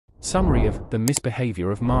Summary of The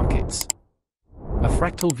Misbehavior of Markets. A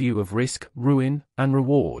Fractal View of Risk, Ruin, and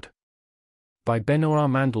Reward. By Benoit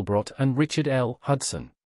Mandelbrot and Richard L.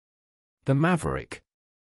 Hudson. The Maverick.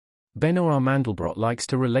 Benoit Mandelbrot likes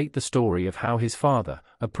to relate the story of how his father,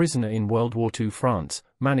 a prisoner in World War II France,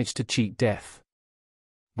 managed to cheat death.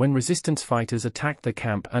 When resistance fighters attacked the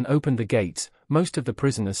camp and opened the gates, most of the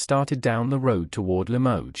prisoners started down the road toward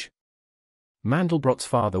Limoges. Mandelbrot's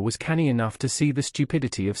father was canny enough to see the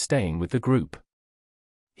stupidity of staying with the group.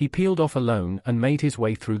 He peeled off alone and made his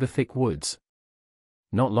way through the thick woods.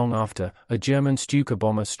 Not long after, a German Stuka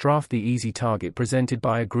bomber strafed the easy target presented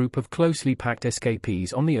by a group of closely packed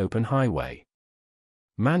escapees on the open highway.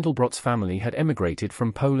 Mandelbrot's family had emigrated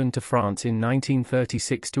from Poland to France in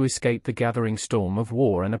 1936 to escape the gathering storm of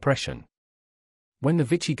war and oppression. When the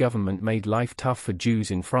Vichy government made life tough for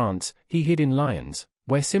Jews in France, he hid in Lyons,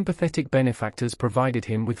 where sympathetic benefactors provided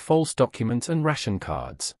him with false documents and ration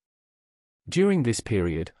cards. During this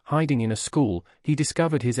period, hiding in a school, he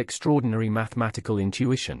discovered his extraordinary mathematical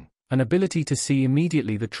intuition, an ability to see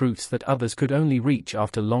immediately the truths that others could only reach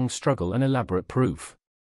after long struggle and elaborate proof.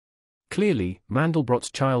 Clearly,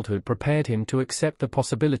 Mandelbrot's childhood prepared him to accept the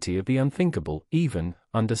possibility of the unthinkable, even,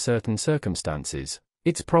 under certain circumstances,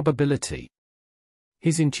 its probability.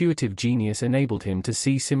 His intuitive genius enabled him to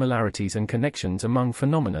see similarities and connections among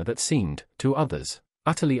phenomena that seemed, to others,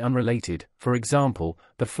 utterly unrelated, for example,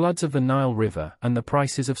 the floods of the Nile River and the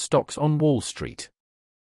prices of stocks on Wall Street.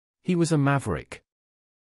 He was a maverick.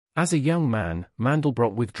 As a young man,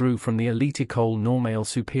 Mandelbrot withdrew from the elite École Normale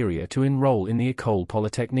Supérieure to enroll in the École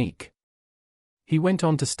Polytechnique. He went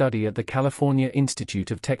on to study at the California Institute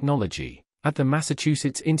of Technology, at the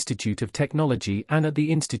Massachusetts Institute of Technology and at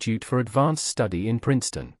the Institute for Advanced Study in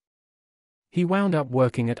Princeton. He wound up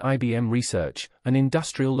working at IBM Research, an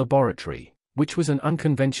industrial laboratory, which was an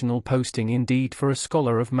unconventional posting indeed for a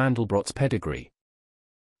scholar of Mandelbrot's pedigree.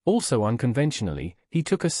 Also unconventionally, he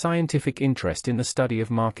took a scientific interest in the study of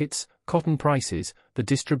markets, cotton prices, the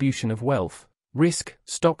distribution of wealth, risk,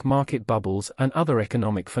 stock market bubbles and other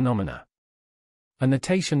economic phenomena. A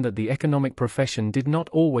notation that the economic profession did not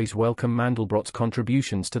always welcome Mandelbrot's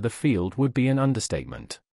contributions to the field would be an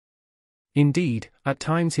understatement. Indeed, at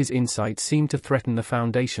times his insights seemed to threaten the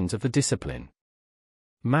foundations of the discipline.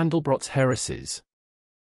 Mandelbrot's heresies.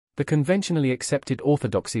 The conventionally accepted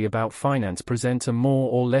orthodoxy about finance presents a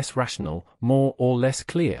more or less rational, more or less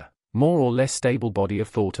clear, more or less stable body of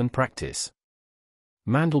thought and practice.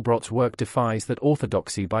 Mandelbrot's work defies that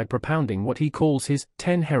orthodoxy by propounding what he calls his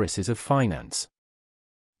 10 heresies of finance.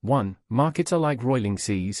 1. Markets are like roiling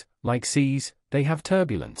seas, they have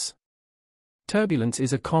turbulence. Turbulence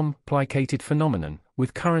is a complicated phenomenon,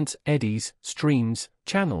 with currents, eddies, streams,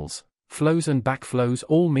 channels, flows and backflows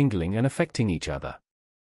all mingling and affecting each other.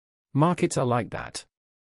 Markets are like that.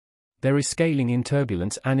 There is scaling in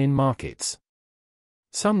turbulence and in markets.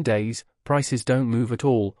 Some days, prices don't move at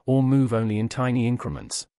all, or move only in tiny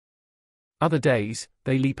increments. Other days,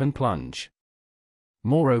 they leap and plunge.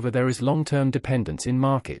 Moreover, there is long-term dependence in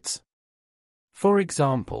markets. For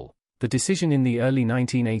example, the decision in the early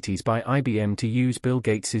 1980s by IBM to use Bill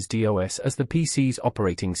Gates's DOS as the PC's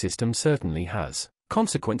operating system certainly has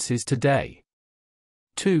consequences today.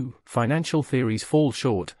 2. Financial theories fall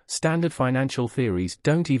short. Standard financial theories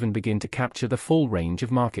don't even begin to capture the full range of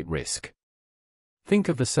market risk. Think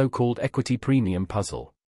of the so-called equity premium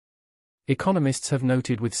puzzle. Economists have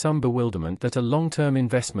noted with some bewilderment that a long-term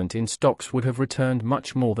investment in stocks would have returned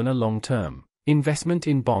much more than a long-term investment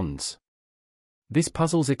in bonds. This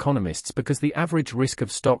puzzles economists because the average risk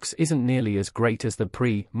of stocks isn't nearly as great as the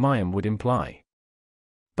premium would imply.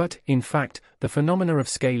 But, in fact, the phenomena of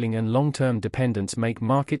scaling and long-term dependence make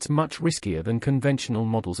markets much riskier than conventional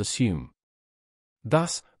models assume.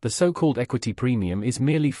 Thus, the so-called equity premium is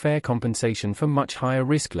merely fair compensation for much higher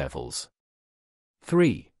risk levels.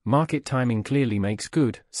 3. Market timing clearly makes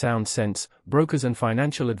good, sound sense. Brokers and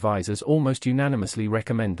financial advisors almost unanimously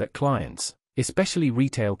recommend that clients, especially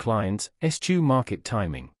retail clients, eschew market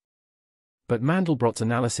timing. But Mandelbrot's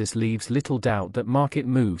analysis leaves little doubt that market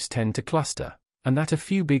moves tend to cluster, and that a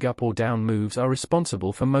few big up or down moves are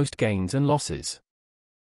responsible for most gains and losses.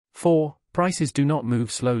 4. Prices do not move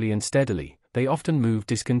slowly and steadily, they often move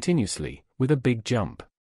discontinuously, with a big jump.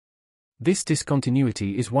 This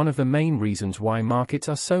discontinuity is one of the main reasons why markets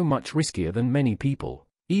are so much riskier than many people,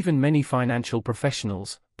 even many financial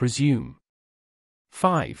professionals, presume.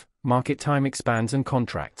 5. Market time expands and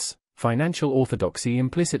contracts. Financial orthodoxy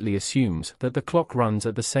implicitly assumes that the clock runs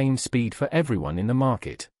at the same speed for everyone in the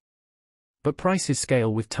market. But prices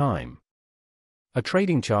scale with time. A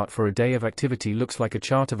trading chart for a day of activity looks like a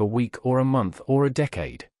chart of a week or a month or a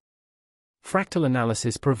decade. Fractal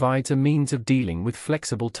analysis provides a means of dealing with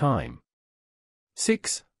flexible time.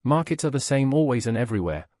 6. Markets are the same always and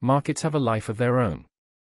everywhere. Markets have a life of their own.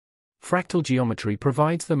 Fractal geometry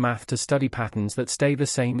provides the math to study patterns that stay the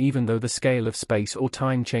same even though the scale of space or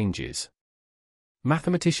time changes.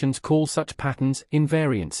 Mathematicians call such patterns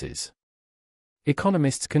invariances.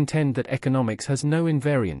 Economists contend that economics has no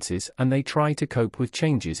invariances and they try to cope with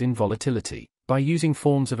changes in volatility by using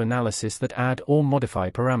forms of analysis that add or modify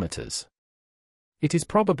parameters. It is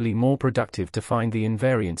probably more productive to find the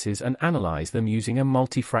invariances and analyze them using a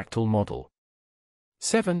multifractal model.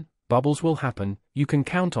 7. Bubbles will happen, you can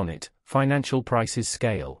count on it. Financial prices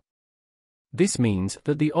scale. This means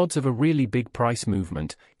that the odds of a really big price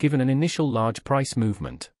movement, given an initial large price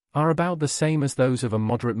movement, are about the same as those of a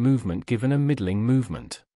moderate movement given a middling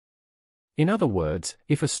movement. In other words,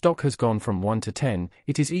 if a stock has gone from 1 to 10,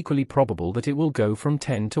 it is equally probable that it will go from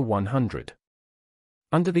 10 to 100.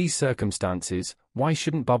 Under these circumstances, why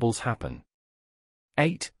shouldn't bubbles happen?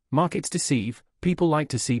 8. Markets deceive, people like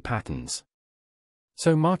to see patterns.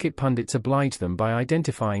 So market pundits oblige them by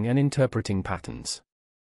identifying and interpreting patterns.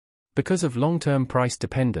 Because of long-term price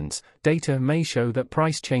dependence, data may show that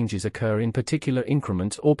price changes occur in particular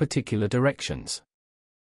increments or particular directions.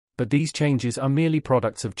 But these changes are merely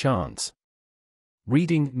products of chance.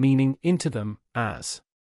 Reading meaning into them, as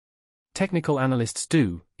technical analysts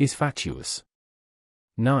do, is fatuous.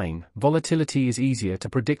 9. Volatility is easier to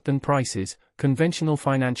predict than prices, conventional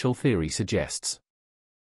financial theory suggests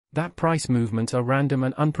that price movements are random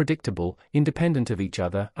and unpredictable, independent of each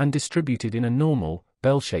other and distributed in a normal,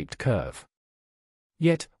 bell-shaped curve.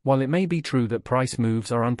 Yet, while it may be true that price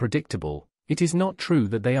moves are unpredictable, it is not true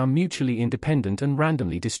that they are mutually independent and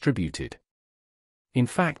randomly distributed. In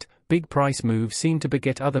fact, big price moves seem to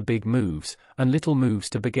beget other big moves, and little moves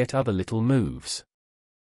to beget other little moves.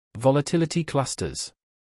 Volatility clusters.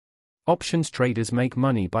 Options traders make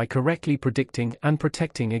money by correctly predicting and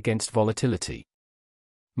protecting against volatility.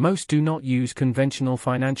 Most do not use conventional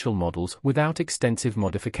financial models without extensive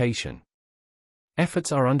modification.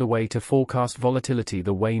 Efforts are underway to forecast volatility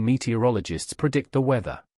the way meteorologists predict the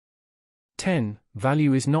weather. 10.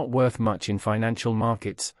 Value is not worth much in financial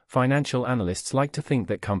markets. Financial analysts like to think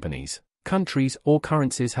that companies, countries, or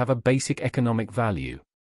currencies have a basic economic value.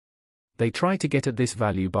 They try to get at this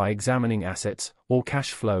value by examining assets, or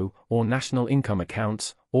cash flow, or national income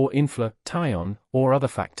accounts, or inflation, or other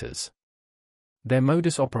factors. Their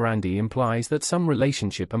modus operandi implies that some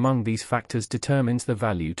relationship among these factors determines the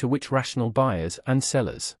value to which rational buyers and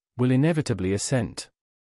sellers will inevitably assent.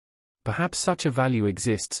 Perhaps such a value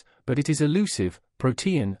exists, but it is elusive,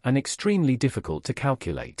 protean, and extremely difficult to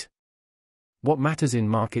calculate. What matters in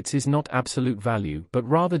markets is not absolute value but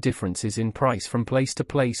rather differences in price from place to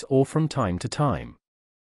place or from time to time.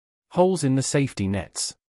 Holes in the safety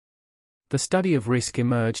nets. The study of risk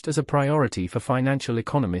emerged as a priority for financial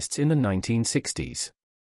economists in the 1960s.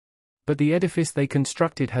 But the edifice they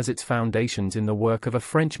constructed has its foundations in the work of a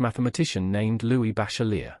French mathematician named Louis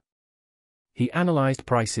Bachelier. He analyzed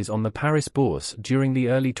prices on the Paris Bourse during the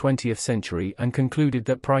early 20th century and concluded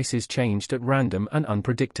that prices changed at random and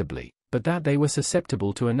unpredictably, but that they were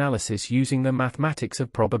susceptible to analysis using the mathematics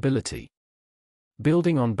of probability.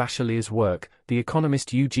 Building on Bachelier's work, the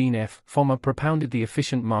economist Eugene F. Fommer propounded the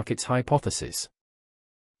efficient markets hypothesis.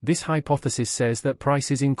 This hypothesis says that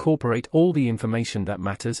prices incorporate all the information that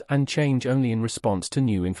matters and change only in response to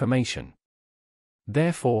new information.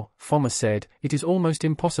 Therefore, Fommer said, it is almost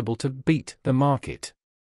impossible to beat the market.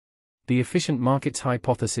 The efficient markets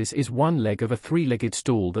hypothesis is one leg of a three-legged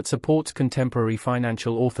stool that supports contemporary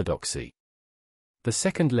financial orthodoxy. The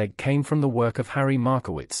second leg came from the work of Harry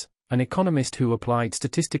Markowitz, an economist who applied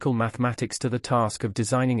statistical mathematics to the task of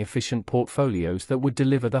designing efficient portfolios that would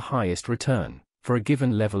deliver the highest return for a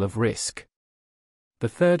given level of risk. The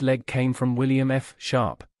third leg came from William F.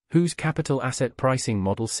 Sharpe, whose capital asset pricing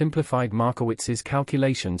model simplified Markowitz's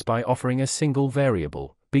calculations by offering a single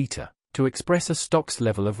variable, beta, to express a stock's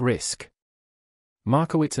level of risk.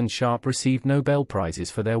 Markowitz and Sharpe received Nobel Prizes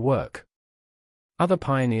for their work. Other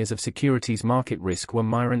pioneers of securities market risk were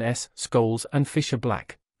Myron S. Scholes and Fisher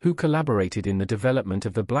Black, who collaborated in the development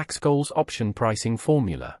of the Black-Scholes option pricing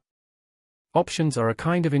formula. Options are a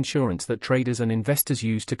kind of insurance that traders and investors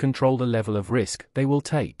use to control the level of risk they will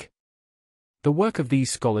take. The work of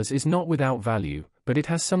these scholars is not without value, but it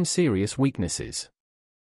has some serious weaknesses.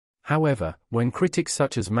 However, when critics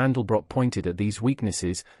such as Mandelbrot pointed at these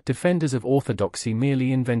weaknesses, defenders of orthodoxy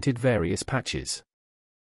merely invented various patches.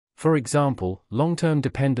 For example, long-term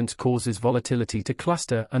dependence causes volatility to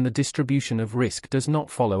cluster and the distribution of risk does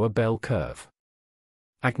not follow a bell curve.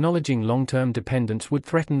 Acknowledging long-term dependence would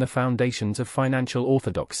threaten the foundations of financial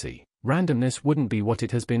orthodoxy, randomness wouldn't be what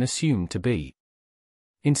it has been assumed to be.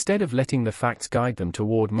 Instead of letting the facts guide them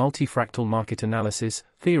toward multifractal market analysis,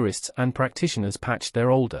 theorists and practitioners patched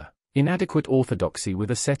their older, inadequate orthodoxy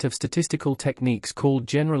with a set of statistical techniques called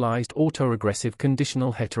generalized autoregressive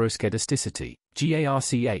conditional heteroskedasticity,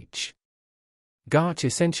 GARCH. GARCH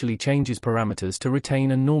essentially changes parameters to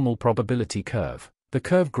retain a normal probability curve. The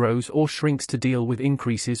curve grows or shrinks to deal with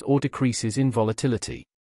increases or decreases in volatility.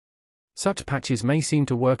 Such patches may seem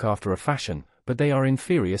to work after a fashion, but they are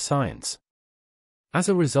inferior science. As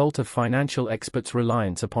a result of financial experts'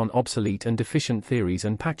 reliance upon obsolete and deficient theories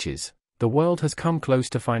and patches, the world has come close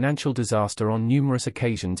to financial disaster on numerous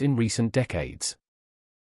occasions in recent decades.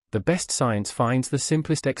 The best science finds the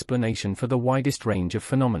simplest explanation for the widest range of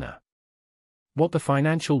phenomena. What the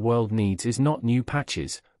financial world needs is not new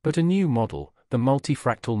patches, but a new model, the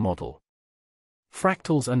multifractal model.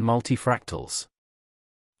 Fractals and multifractals.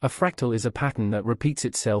 A fractal is a pattern that repeats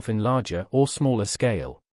itself in larger or smaller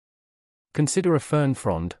scale. Consider a fern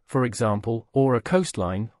frond, for example, or a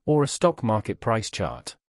coastline, or a stock market price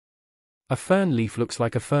chart. A fern leaf looks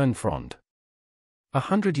like a fern frond.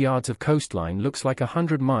 100 yards of coastline looks like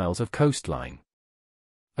 100 miles of coastline.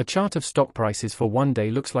 A chart of stock prices for one day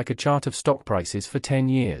looks like a chart of stock prices for 10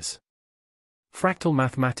 years. Fractal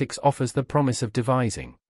mathematics offers the promise of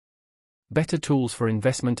devising better tools for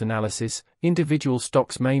investment analysis. Individual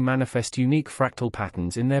stocks may manifest unique fractal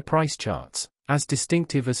patterns in their price charts, as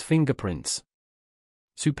distinctive as fingerprints.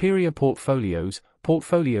 Superior portfolios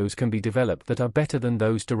can be developed that are better than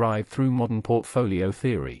those derived through modern portfolio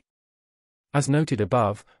theory. As noted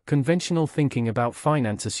above, conventional thinking about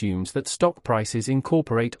finance assumes that stock prices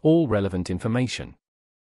incorporate all relevant information.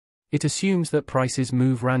 It assumes that prices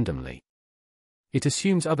move randomly. It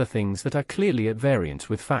assumes other things that are clearly at variance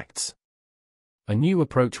with facts. A new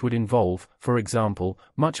approach would involve, for example,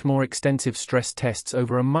 much more extensive stress tests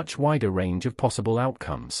over a much wider range of possible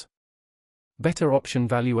outcomes. Better option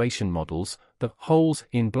valuation models, the holes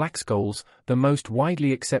in Black-Scholes, the most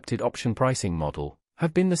widely accepted option pricing model,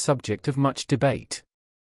 have been the subject of much debate.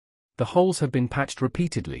 The holes have been patched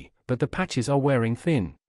repeatedly, but the patches are wearing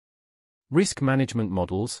thin. Risk management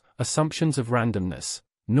models, assumptions of randomness,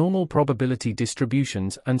 normal probability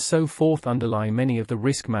distributions and so forth underlie many of the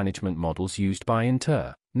risk management models used by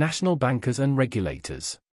international bankers and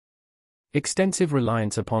regulators. Extensive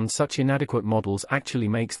reliance upon such inadequate models actually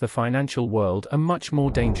makes the financial world a much more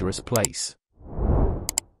dangerous place.